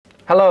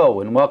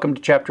Hello and welcome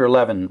to Chapter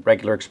 11,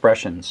 Regular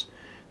Expressions.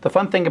 The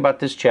fun thing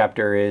about this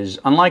chapter is,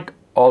 unlike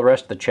all the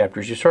rest of the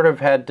chapters, you sort of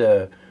had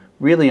to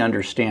really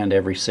understand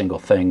every single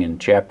thing in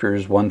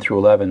chapters 1 through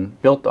 11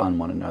 built on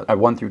one another,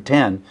 1 through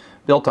 10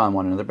 built on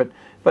one another,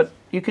 but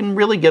you can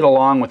really get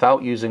along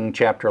without using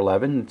Chapter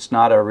 11. It's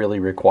not a really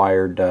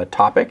required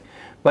topic,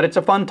 but it's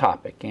a fun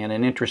topic and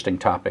an interesting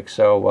topic.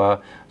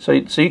 So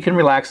you can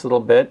relax a little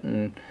bit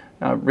and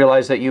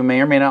realize that you may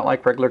or may not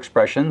like regular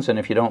expressions, and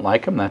if you don't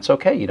like them, that's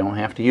okay. You don't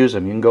have to use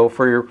them. You can go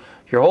for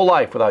your whole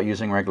life without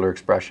using regular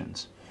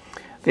expressions.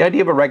 The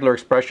idea of a regular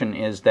expression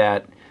is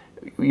that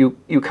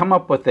you come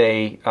up with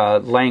a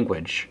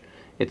language.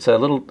 It's a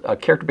little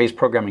character-based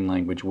programming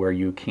language where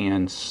you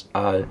can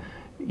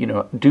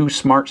do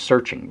smart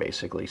searching,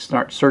 basically.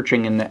 Smart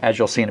searching, and as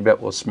you'll see in a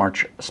bit, will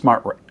smart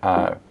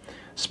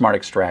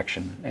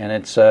extraction, and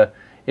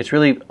it's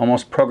really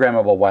almost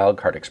programmable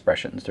wildcard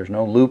expressions. There's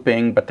no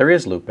looping, but there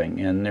is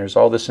looping, and there's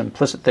all this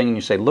implicit thing, and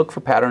you say, look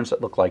for patterns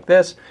that look like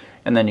this,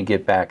 and then you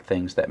get back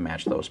things that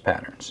match those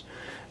patterns.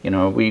 You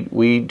know,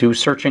 we do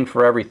searching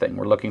for everything.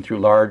 We're looking through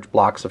large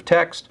blocks of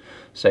text,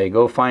 say,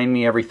 go find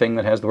me everything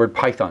that has the word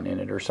Python in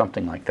it, or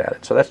something like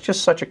that. So that's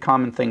just such a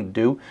common thing to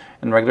do,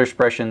 and regular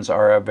expressions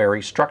are a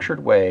very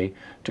structured way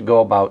to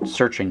go about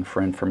searching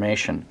for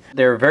information.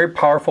 They're very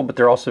powerful, but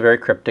they're also very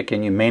cryptic,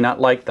 and you may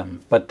not like them,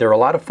 but they're a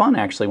lot of fun,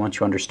 actually, once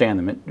you understand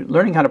them.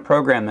 Learning how to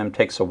program them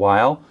takes a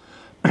while.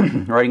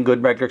 Writing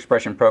good regular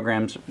expression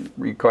programs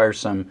requires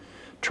some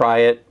try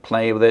it,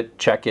 play with it,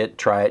 check it,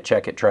 try it,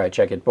 check it, try it,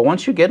 check it. But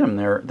once you get them,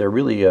 they're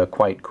really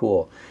quite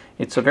cool.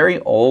 It's a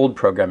very old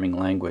programming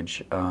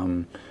language.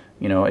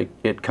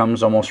 It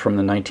comes almost from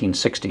the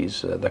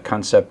 1960s. The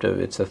concept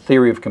of, it's a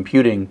theory of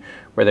computing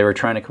where they were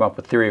trying to come up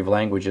with theory of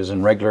languages,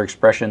 and regular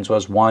expressions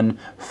was one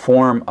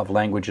form of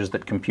languages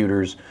that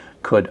computers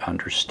could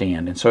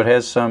understand. And so it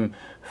has some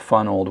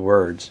fun old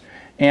words.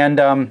 And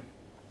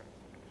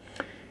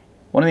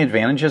one of the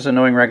advantages of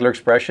knowing regular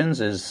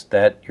expressions is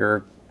that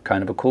you're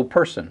kind of a cool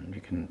person.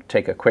 You can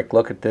take a quick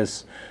look at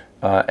this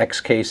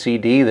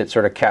XKCD that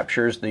sort of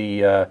captures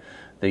the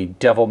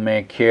devil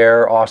may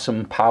care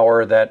awesome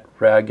power that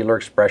regular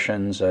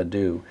expressions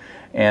do.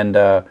 And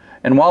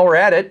while we're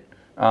at it,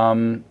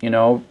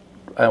 while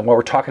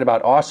we're talking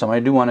about awesome, I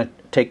do want to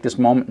take this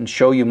moment and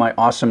show you my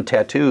awesome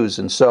tattoos.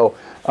 And so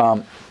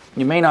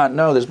you may not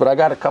know this, but I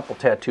got a couple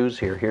tattoos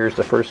here. Here's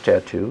the first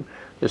tattoo.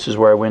 This is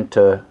where I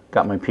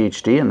got my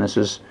PhD, and this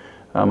is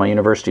my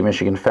University of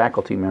Michigan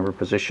faculty member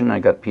position. I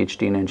got a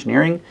PhD in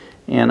engineering,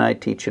 and I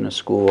teach in a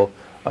school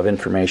of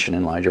information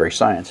and library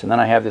science. And then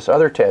I have this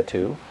other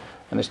tattoo,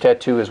 and this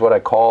tattoo is what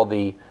I call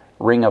the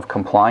Ring of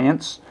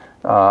Compliance.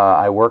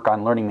 I work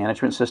on learning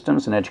management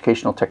systems and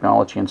educational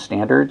technology and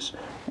standards,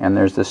 and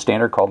there's this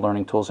standard called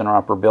Learning Tools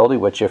Interoperability,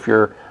 which if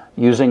you're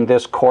using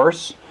this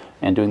course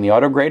and doing the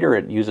AutoGrader,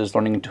 it uses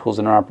Learning Tools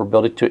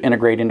Interoperability to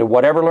integrate into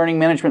whatever learning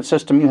management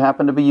system you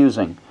happen to be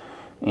using.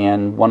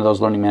 And one of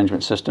those learning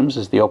management systems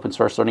is the open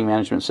source learning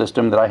management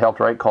system that I helped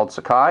write called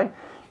Sakai.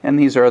 And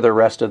these are the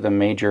rest of the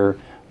major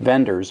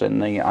vendors.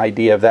 And the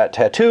idea of that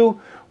tattoo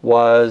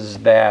was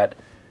that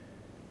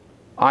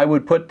I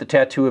would put the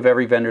tattoo of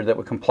every vendor that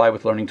would comply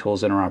with Learning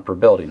Tools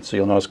Interoperability. And so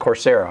you'll notice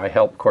Coursera. I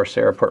helped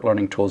Coursera put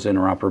Learning Tools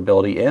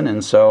Interoperability in.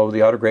 And so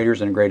the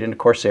AutoGraders integrate into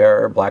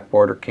Coursera or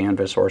Blackboard or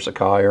Canvas or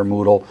Sakai or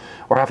Moodle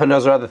or half a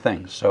dozen other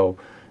things. So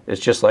it's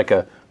just like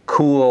a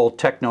cool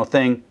techno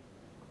thing,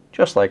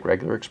 just like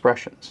regular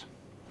expressions.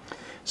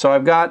 So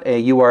I've got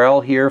a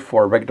URL here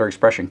for a regular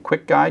expression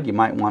quick guide. You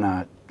might want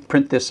to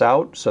print this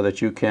out so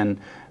that you can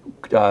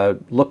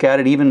look at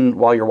it even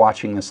while you're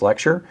watching this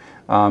lecture,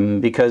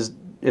 because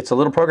it's a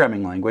little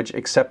programming language,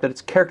 except that it's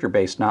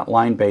character-based, not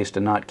line-based,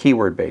 and not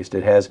keyword-based.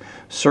 It has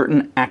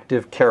certain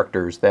active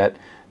characters that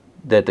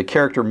the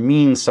character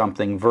means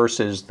something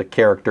versus the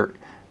character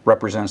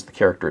represents the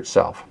character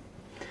itself.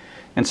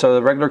 And so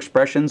the regular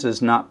expressions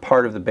is not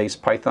part of the base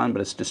Python,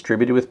 but it's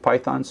distributed with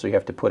Python. So you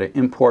have to put an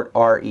import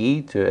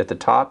RE at the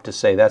top to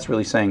say that's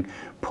really saying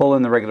pull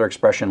in the regular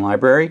expression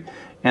library.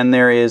 And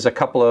there is a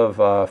couple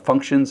of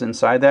functions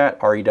inside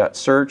that,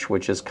 re.search,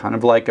 which is kind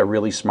of like a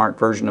really smart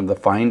version of the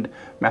find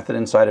method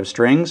inside of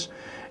strings,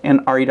 and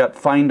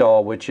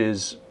re.findAll, which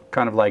is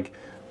kind of like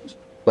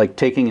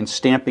taking and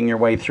stamping your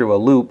way through a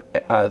loop,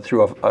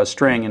 through a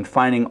string, and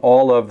finding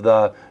all of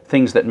the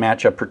things that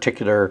match a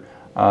particular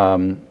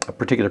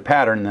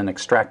pattern and then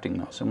extracting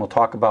those. And we'll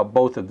talk about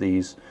both of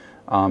these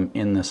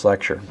in this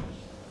lecture.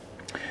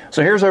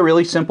 So here's a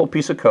really simple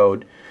piece of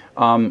code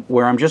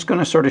where I'm just going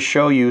to sort of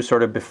show you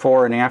sort of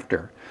before and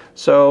after.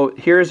 So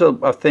here's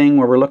a thing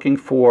where we're looking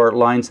for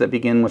lines that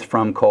begin with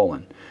from :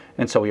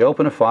 and so we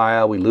open a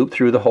file, we loop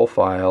through the whole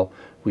file,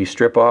 we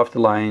strip off the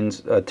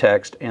lines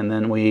text, and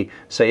then we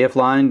say if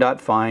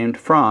line.find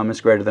from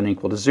is greater than or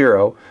equal to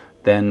 0,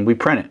 then we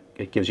print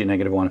it. It gives you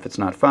 -1 if it's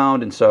not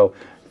found, and so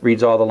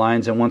reads all the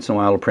lines, and once in a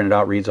while it'll print it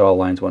out, reads all the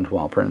lines once in a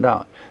while, print it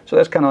out. So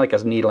that's kind of like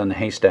a needle in a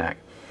haystack.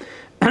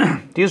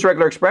 To use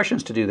regular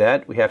expressions to do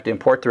that, we have to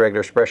import the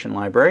regular expression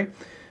library.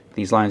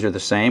 These lines are the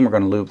same. We're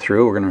going to loop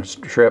through, we're going to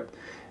strip,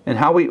 And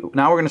now we're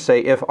going to say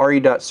if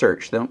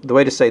re.search. The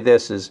way to say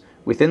this is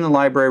within the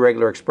library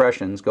regular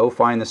expressions, go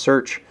find the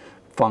search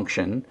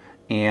function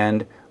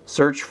and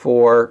search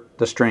for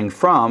the string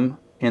from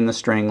in the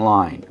string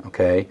line.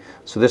 Okay,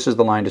 so this is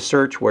the line to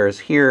search, whereas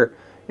here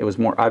it was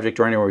more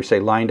object-oriented where we say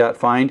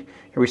line.find.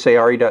 Here we say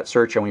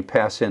re.search and we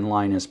pass in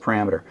line as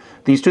parameter.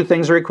 These two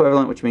things are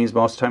equivalent, which means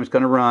most of the time it's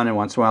going to run, and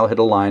once in a while it'll hit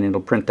a line and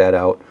it'll print that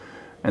out,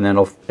 and then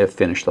it'll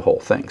finish the whole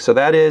thing. So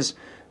that is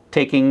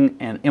taking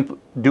and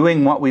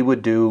doing what we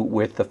would do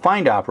with the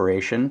find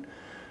operation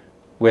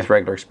with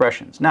regular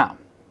expressions. Now,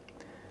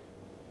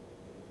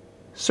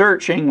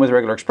 searching with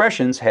regular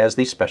expressions has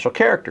these special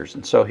characters.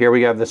 And so here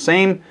we have the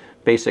same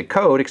basic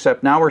code,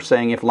 except now we're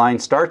saying if line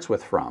starts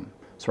with from.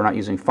 So we're not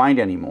using find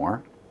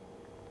anymore.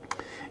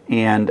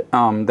 And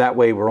that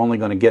way we're only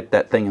going to get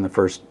that thing in the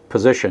first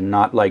position,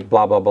 not like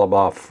blah, blah, blah,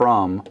 blah,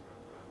 from,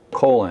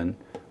 colon.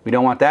 We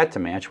don't want that to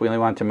match. We only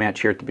want it to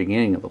match here at the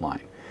beginning of the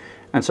line.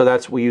 And so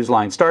that's what we use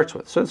line starts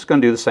with. So it's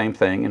going to do the same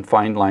thing and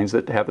find lines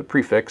that have the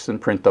prefix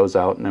and print those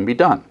out and then be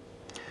done.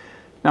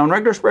 Now in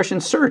regular expression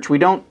search, we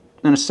don't,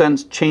 in a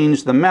sense,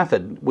 change the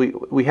method.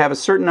 We have a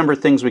certain number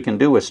of things we can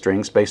do with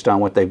strings based on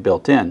what they've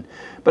built in.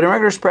 But in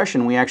regular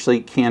expression, we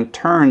actually can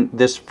turn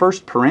this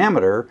first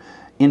parameter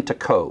into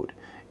code.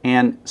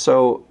 And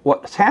so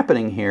what's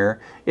happening here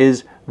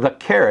is the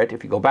caret,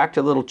 if you go back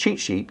to the little cheat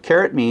sheet,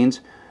 caret means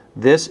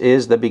this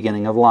is the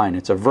beginning of line.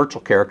 It's a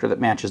virtual character that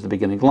matches the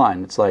beginning of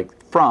line. It's like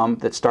from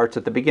that starts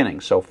at the beginning.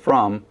 So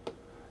from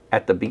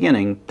at the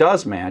beginning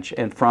does match,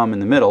 and from in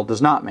the middle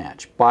does not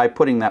match by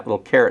putting that little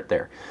caret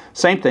there.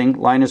 Same thing,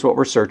 line is what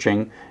we're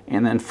searching,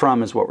 and then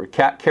from is what we're,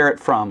 caret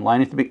from,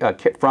 line at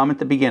the, from at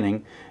the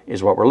beginning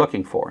is what we're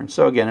looking for. And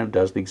so again, it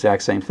does the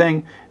exact same thing.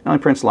 It only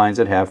prints lines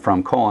that have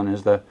from colon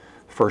as the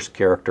first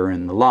character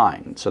in the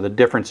line. So the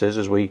difference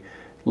is we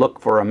look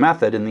for a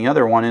method, and the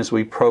other one is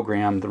we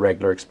program the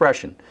regular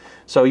expression.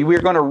 So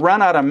we're going to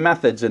run out of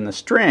methods in the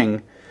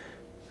string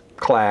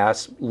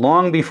class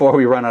long before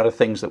we run out of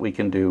things that we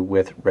can do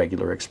with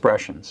regular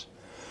expressions.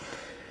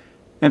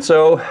 And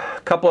so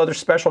a couple other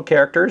special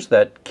characters,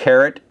 that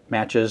caret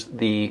matches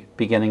the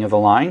beginning of the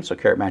line, so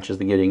caret matches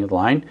the beginning of the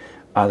line.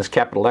 This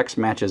capital X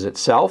matches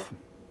itself.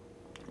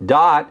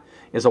 Dot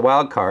is a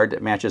wildcard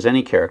that matches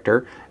any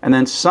character, and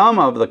then some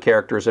of the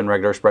characters in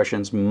regular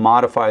expressions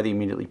modify the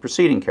immediately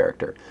preceding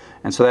character.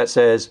 And so that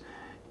says,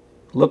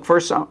 look for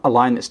a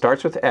line that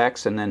starts with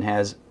X and then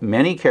has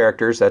many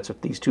characters, that's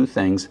what these two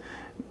things,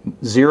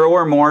 0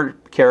 or more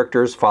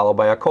characters followed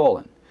by a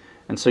colon.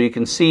 And so you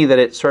can see that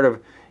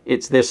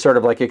it's this sort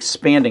of like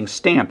expanding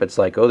stamp. It's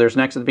like, oh, there's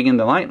an X at the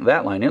beginning of the line,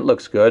 that line, it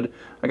looks good.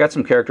 I got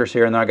some characters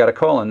here and then I got a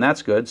colon,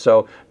 that's good.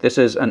 So this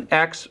is an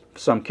X,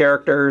 some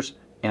characters,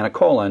 and a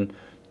colon.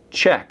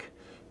 Check.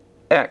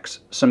 X,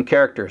 some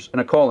characters,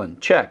 and a colon.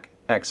 Check.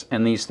 X,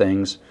 and these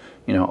things,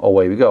 you know,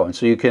 away we go. And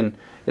so you can,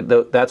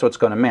 that's what's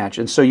going to match.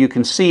 And so you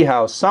can see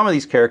how some of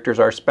these characters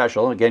are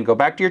special. Again, go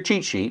back to your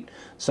cheat sheet.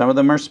 Some of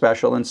them are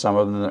special and some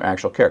of them are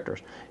actual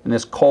characters. And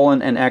this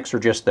colon and X are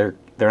just, they're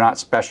not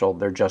special,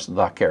 they're just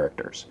the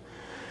characters.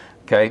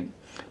 Okay?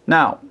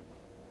 Now,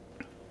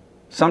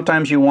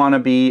 sometimes you want to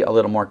be a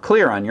little more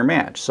clear on your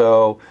match.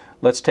 So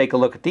let's take a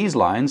look at these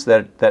lines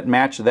that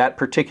match that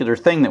particular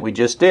thing that we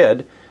just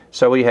did.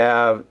 So we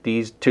have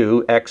these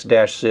two,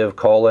 x-civ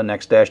colon,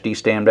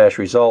 x-dstam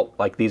result,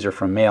 like these are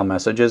from mail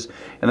messages.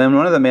 And then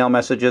one of the mail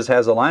messages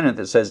has a line in it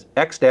that says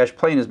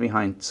x-plain is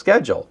behind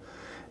schedule.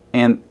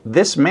 And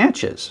this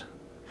matches.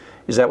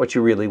 Is that what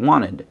you really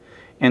wanted?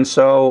 And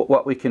so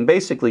what we can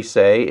basically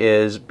say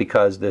is,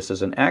 because this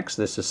is an x,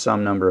 this is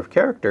some number of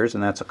characters,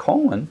 and that's a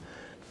colon,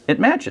 it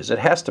matches. It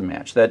has to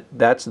match.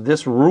 That's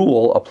this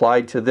rule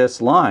applied to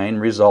this line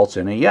results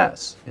in a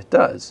yes. It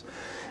does.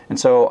 And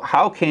so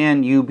how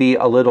can you be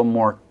a little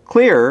more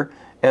clear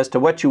as to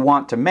what you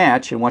want to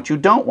match and what you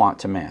don't want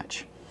to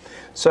match?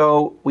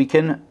 So we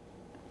can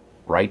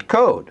write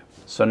code.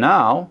 So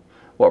now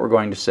what we're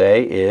going to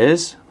say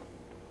is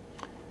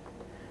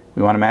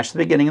we want to match the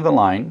beginning of the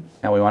line,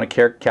 and we want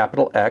to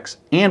capital X,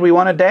 and we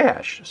want a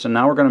dash. So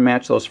now we're going to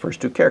match those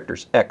first two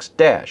characters, X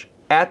dash,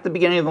 at the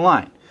beginning of the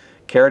line.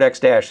 Caret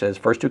X dash says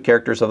first two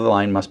characters of the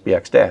line must be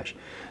X dash.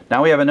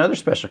 Now we have another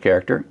special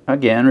character.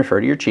 Again, refer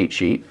to your cheat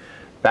sheet.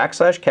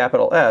 Backslash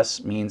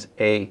S means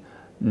a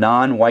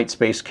non-white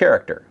space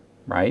character,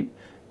 right?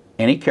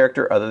 Any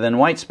character other than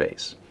white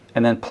space.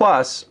 And then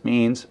plus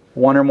means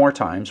one or more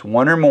times,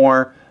 one or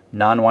more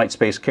non-white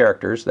space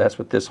characters. That's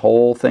what this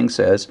whole thing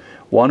says.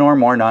 One or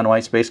more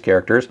non-white space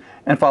characters,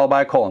 and followed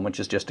by a colon, which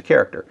is just a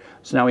character.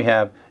 So now we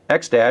have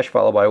X dash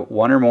followed by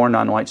one or more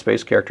non-white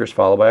space characters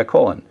followed by a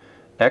colon.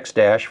 X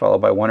dash followed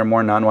by one or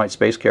more non-white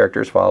space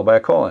characters followed by a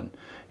colon.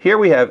 Here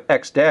we have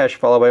X dash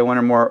followed by one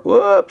or more,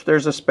 whoops,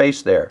 there's a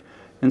space there.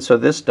 And so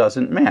this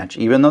doesn't match.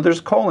 Even though there's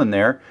a colon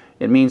there,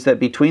 it means that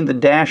between the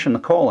dash and the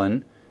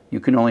colon, you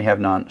can only have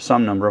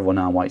some number of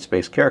non-white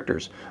space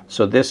characters.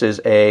 So this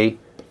is a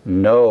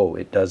no,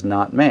 it does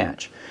not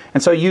match.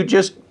 And so you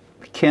just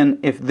can,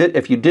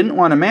 if you didn't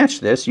want to match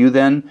this, you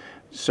then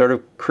sort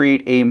of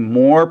create a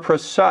more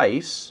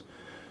precise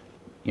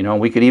You know,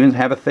 we could even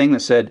have a thing that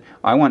said,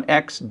 I want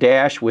X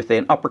dash with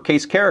an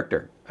uppercase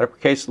character,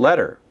 uppercase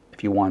letter,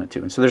 if you wanted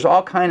to. And so there's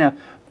all kind of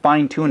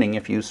fine-tuning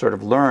if you sort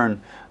of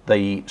learn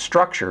the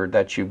structure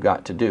that you've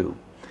got to do.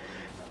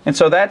 And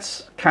so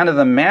that's kind of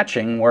the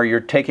matching, where you're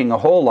taking a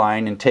whole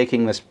line and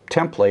taking this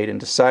template and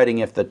deciding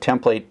if the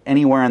template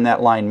anywhere in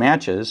that line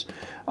matches.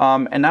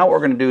 And now what we're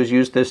going to do is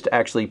use this to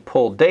actually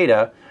pull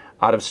data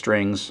out of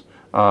strings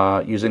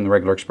using the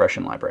regular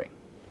expression library.